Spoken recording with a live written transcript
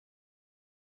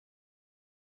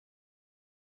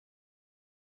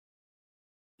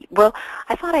Well,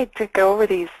 I thought I'd go over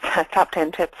these top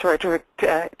 10 tips for a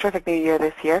terrific new year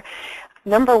this year.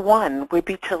 Number one would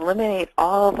be to eliminate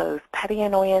all those petty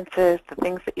annoyances, the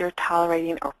things that you're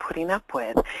tolerating or putting up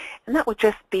with. And that would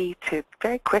just be to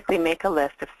very quickly make a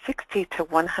list of 60 to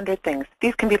 100 things.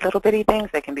 These can be little bitty things.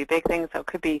 They can be big things. So it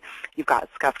could be you've got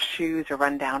scuffed shoes or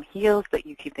run-down heels that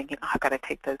you keep thinking, oh, I've got to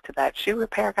take those to that shoe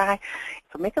repair guy.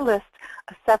 So make a list,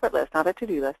 a separate list, not a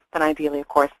to-do list. Then ideally, of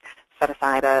course, set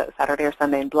aside a Saturday or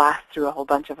Sunday and blast through a whole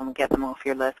bunch of them and get them off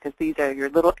your list, because these are your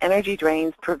little energy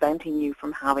drains preventing you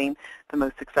from having the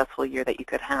most successful year that you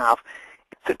could have.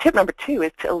 So tip number two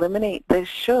is to eliminate the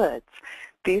shoulds.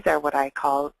 These are what I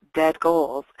call dead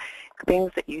goals,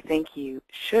 things that you think you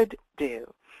should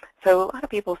do. So a lot of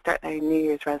people start their New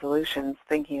Year's resolutions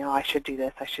thinking, oh, I should do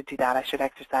this, I should do that, I should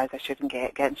exercise, I shouldn't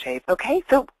get in shape. Okay,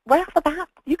 so right off the bat,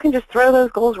 you can just throw those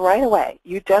goals right away.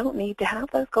 You don't need to have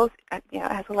those goals. As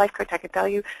a life coach, I can tell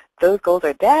you those goals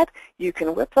are dead. You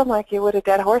can whip them like you would a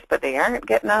dead horse, but they aren't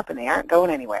getting up and they aren't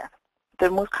going anywhere. The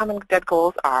most common dead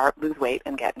goals are lose weight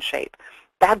and get in shape.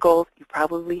 Bad goals, you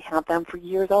probably have them for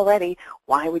years already.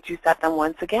 Why would you set them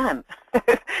once again?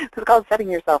 It's called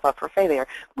setting yourself up for failure.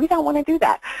 We don't want to do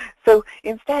that. So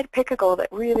instead, pick a goal that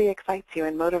really excites you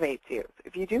and motivates you.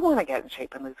 If you do want to get in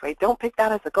shape and lose weight, don't pick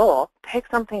that as a goal. Pick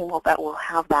something that will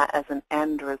have that as an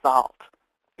end result.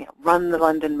 Run the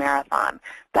London Marathon.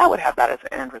 That would have that as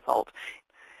an end result.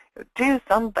 Do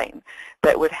something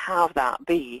that would have that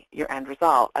be your end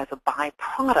result as a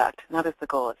byproduct, not as the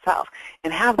goal itself.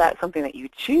 And have that something that you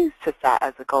choose to set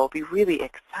as a goal be really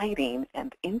exciting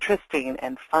and interesting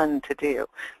and fun to do.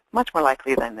 Much more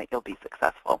likely then that you'll be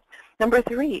successful. Number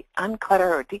three, unclutter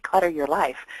or declutter your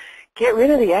life. Get rid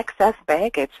of the excess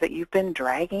baggage that you've been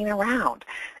dragging around.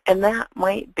 And that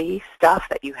might be stuff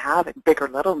that you have, big or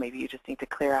little. Maybe you just need to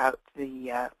clear out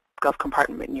the glove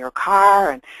compartment in your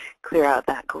car and clear out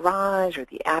that garage or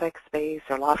the attic space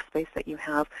or loft space that you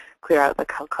have. Clear out the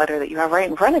clutter that you have right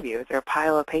in front of you. Is there a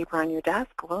pile of paper on your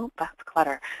desk? Well, that's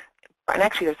clutter. And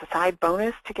actually, there's a side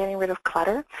bonus to getting rid of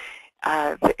clutter.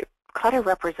 Clutter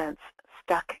represents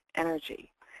stuck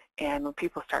energy. And when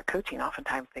people start coaching,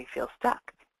 oftentimes they feel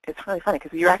stuck. It's really funny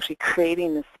because you're actually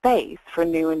creating the space for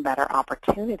new and better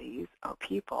opportunities or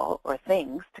people or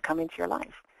things to come into your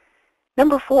life.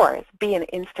 Number four is be an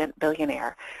instant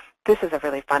billionaire. This is a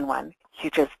really fun one. You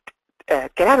just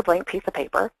get out a blank piece of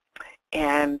paper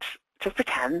and just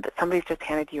pretend that somebody's just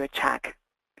handed you a check.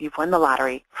 You've won the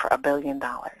lottery for $1 billion.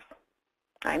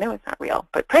 I know it's not real,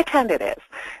 but pretend it is.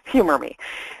 Humor me.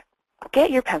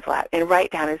 Get your pencil out and write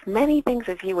down as many things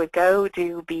as you would go,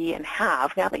 do, be, and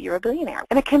have now that you're a billionaire.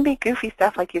 And it can be goofy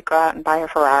stuff like you go out and buy a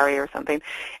Ferrari or something.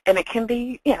 And it can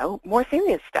be, more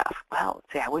serious stuff. Well,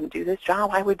 say I wouldn't do this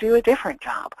job, I would do a different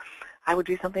job. I would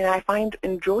do something that I find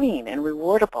enjoying and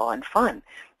rewardable and fun.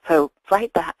 So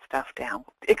write that stuff down.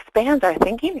 It expands our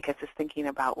thinking because it's thinking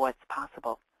about what's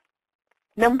possible.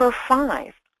 Number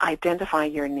five, identify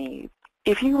your needs.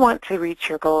 If you want to reach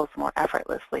your goals more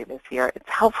effortlessly this year, it's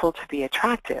helpful to be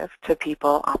attractive to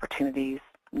people, opportunities,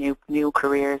 new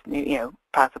careers,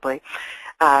 possibly.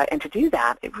 And to do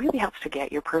that, it really helps to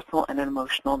get your personal and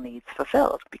emotional needs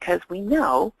fulfilled, because we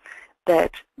know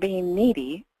that being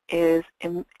needy is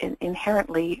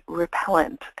inherently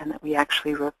repellent, and that we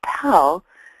actually repel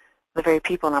the very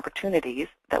people and opportunities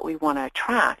that we want to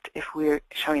attract if we're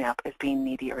showing up as being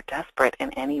needy or desperate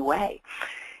in any way.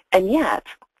 And yet,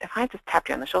 if I just tapped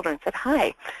you on the shoulder and said,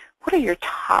 hi, what are your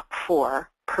top 4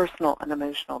 personal and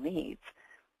emotional needs?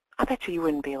 I bet you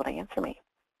wouldn't be able to answer me.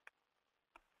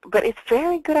 But it's a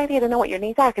very good idea to know what your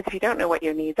needs are, because if you don't know what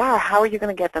your needs are, how are you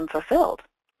going to get them fulfilled?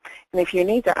 And if your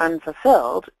needs are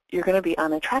unfulfilled, you're going to be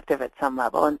unattractive at some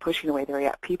level and pushing away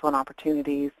the people and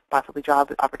opportunities, possibly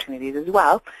job opportunities as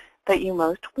well, that you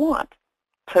most want.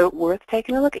 So worth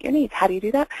taking a look at your needs. How do you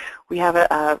do that? We have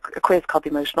a quiz called the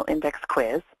Emotional Index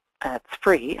Quiz. It's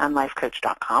free on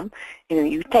lifecoach.com.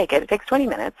 You take it. It takes 20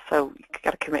 minutes, so you've got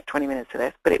to commit 20 minutes to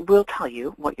this, but it will tell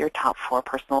you what your top 4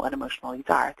 personal and emotional needs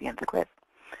are at the end of the quiz.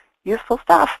 Useful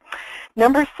stuff.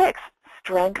 Number 6,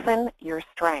 strengthen your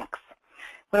strengths.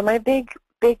 One of my big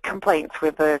complaints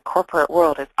with the corporate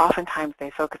world is oftentimes they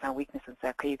focus on weaknesses.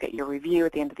 Okay, you get your review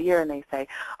at the end of the year and they say,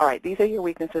 all right, these are your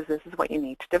weaknesses, this is what you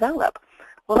need to develop.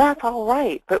 Well, that's all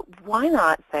right, but why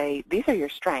not say, these are your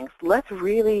strengths, let's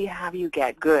really have you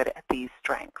get good at these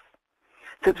strengths.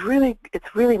 So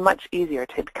it's really much easier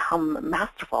to become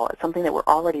masterful at something that we're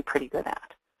already pretty good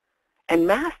at. And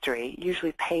mastery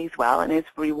usually pays well and is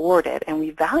rewarded, and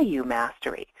we value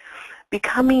mastery.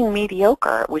 Becoming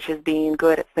mediocre, which is being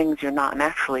good at things you're not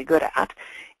naturally good at,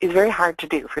 is very hard to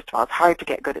do. First of all, it's hard to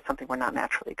get good at something we're not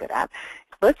naturally good at.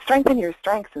 Let's strengthen your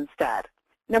strengths instead.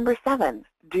 Number 7,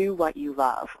 do what you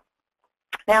love.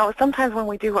 Now, sometimes when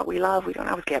we do what we love, we don't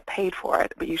always get paid for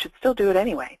it, but you should still do it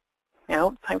anyway. You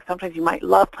know, sometimes you might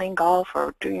love playing golf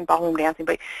or doing ballroom dancing,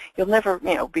 but you'll never,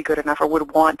 be good enough or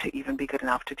would want to even be good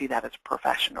enough to do that as a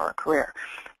profession or a career.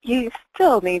 You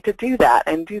still need to do that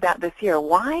and do that this year.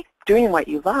 Why? Doing what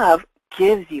you love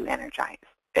gives you energy.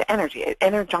 It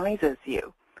energizes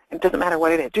you. It doesn't matter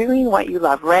what it is. Doing what you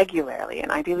love regularly,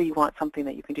 and ideally you want something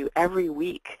that you can do every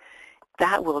week,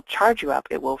 that will charge you up.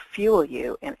 It will fuel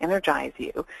you and energize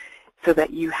you so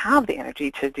that you have the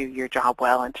energy to do your job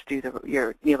well and to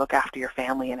do you look after your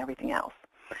family and everything else.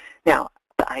 Now,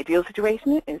 the ideal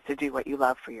situation is to do what you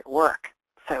love for your work.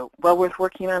 So, well worth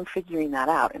working on figuring that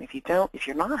out. And if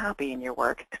you're not happy in your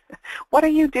work, what are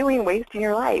you doing wasting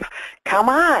your life? Come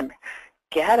on,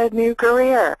 get a new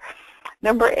career.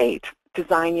 Number 8,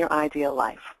 design your ideal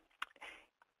life.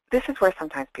 This is where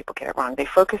sometimes people get it wrong. They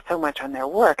focus so much on their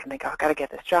work and they go, I've got to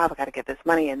get this job, I've got to get this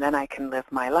money, and then I can live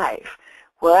my life.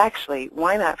 Well, actually,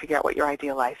 why not figure out what your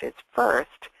ideal life is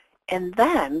first and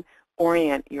then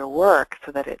orient your work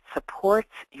so that it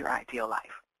supports your ideal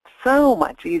life? So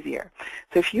much easier.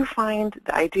 So if you find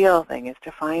the ideal thing is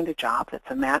to find a job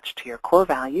that's a match to your core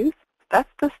values,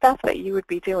 that's the stuff that you would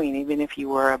be doing even if you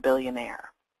were a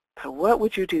billionaire. So what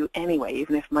would you do anyway,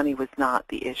 even if money was not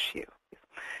the issue?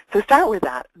 So start with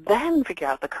that, then figure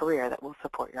out the career that will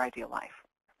support your ideal life.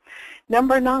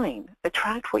 Number 9,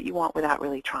 attract what you want without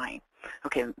really trying.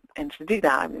 Okay, and to do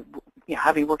that,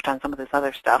 having worked on some of this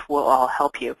other stuff will all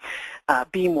help you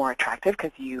be more attractive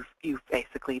because you've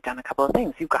basically done a couple of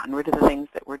things. You've gotten rid of the things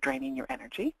that were draining your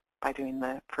energy by doing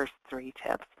the first 3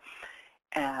 tips.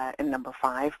 And number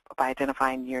 5, by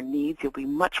identifying your needs, you'll be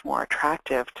much more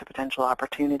attractive to potential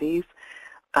opportunities.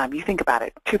 You think about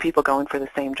it, 2 people going for the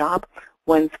same job.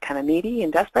 One's kind of needy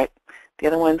and desperate. The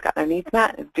other one's got their needs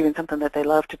met, is doing something that they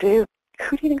love to do.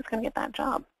 Who do you think is going to get that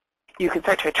job? You can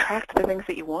start to attract the things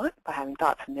that you want by having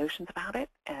thoughts and notions about it,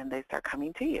 and they start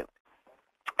coming to you.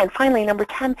 And finally, number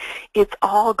 10, it's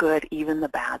all good, even the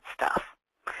bad stuff.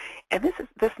 And this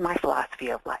is my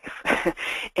philosophy of life,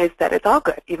 is that it's all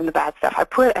good, even the bad stuff. I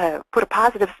put a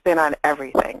positive spin on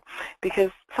everything because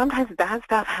sometimes bad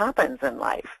stuff happens in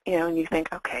life, and you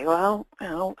think, okay, well,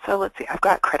 so let's see, I've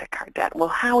got credit card debt. Well,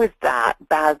 how is that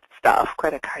bad stuff,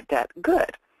 credit card debt,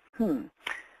 good?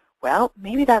 Well,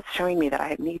 maybe that's showing me that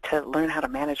I need to learn how to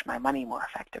manage my money more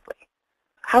effectively.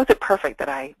 How is it perfect that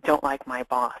I don't like my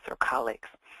boss or colleagues?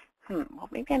 Well,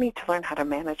 maybe I need to learn how to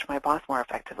manage my boss more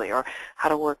effectively or how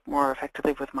to work more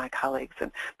effectively with my colleagues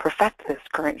and perfect this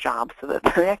current job so that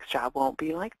the next job won't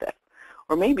be like this.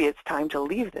 Or maybe it's time to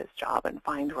leave this job and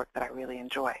find work that I really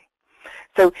enjoy.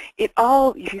 So if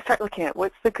you start looking at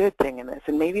what's the good thing in this,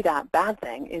 and maybe that bad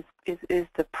thing is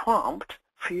the prompt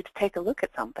for you to take a look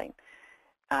at something.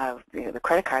 The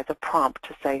credit card's a prompt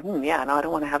to say, yeah, no, I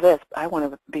don't want to have this. I want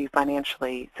to be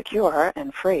financially secure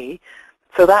and free.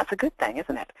 So that's a good thing,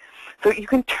 isn't it? So you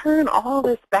can turn all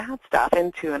this bad stuff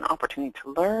into an opportunity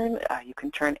to learn. You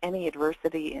can turn any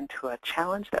adversity into a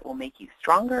challenge that will make you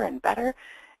stronger and better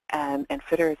and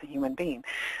fitter as a human being.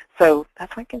 So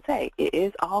that's what I can say. It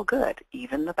is all good,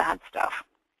 even the bad stuff.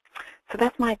 So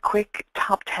that's my quick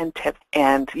top 10 tips,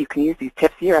 and you can use these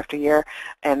tips year after year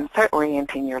and start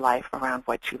orienting your life around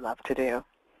what you love to do.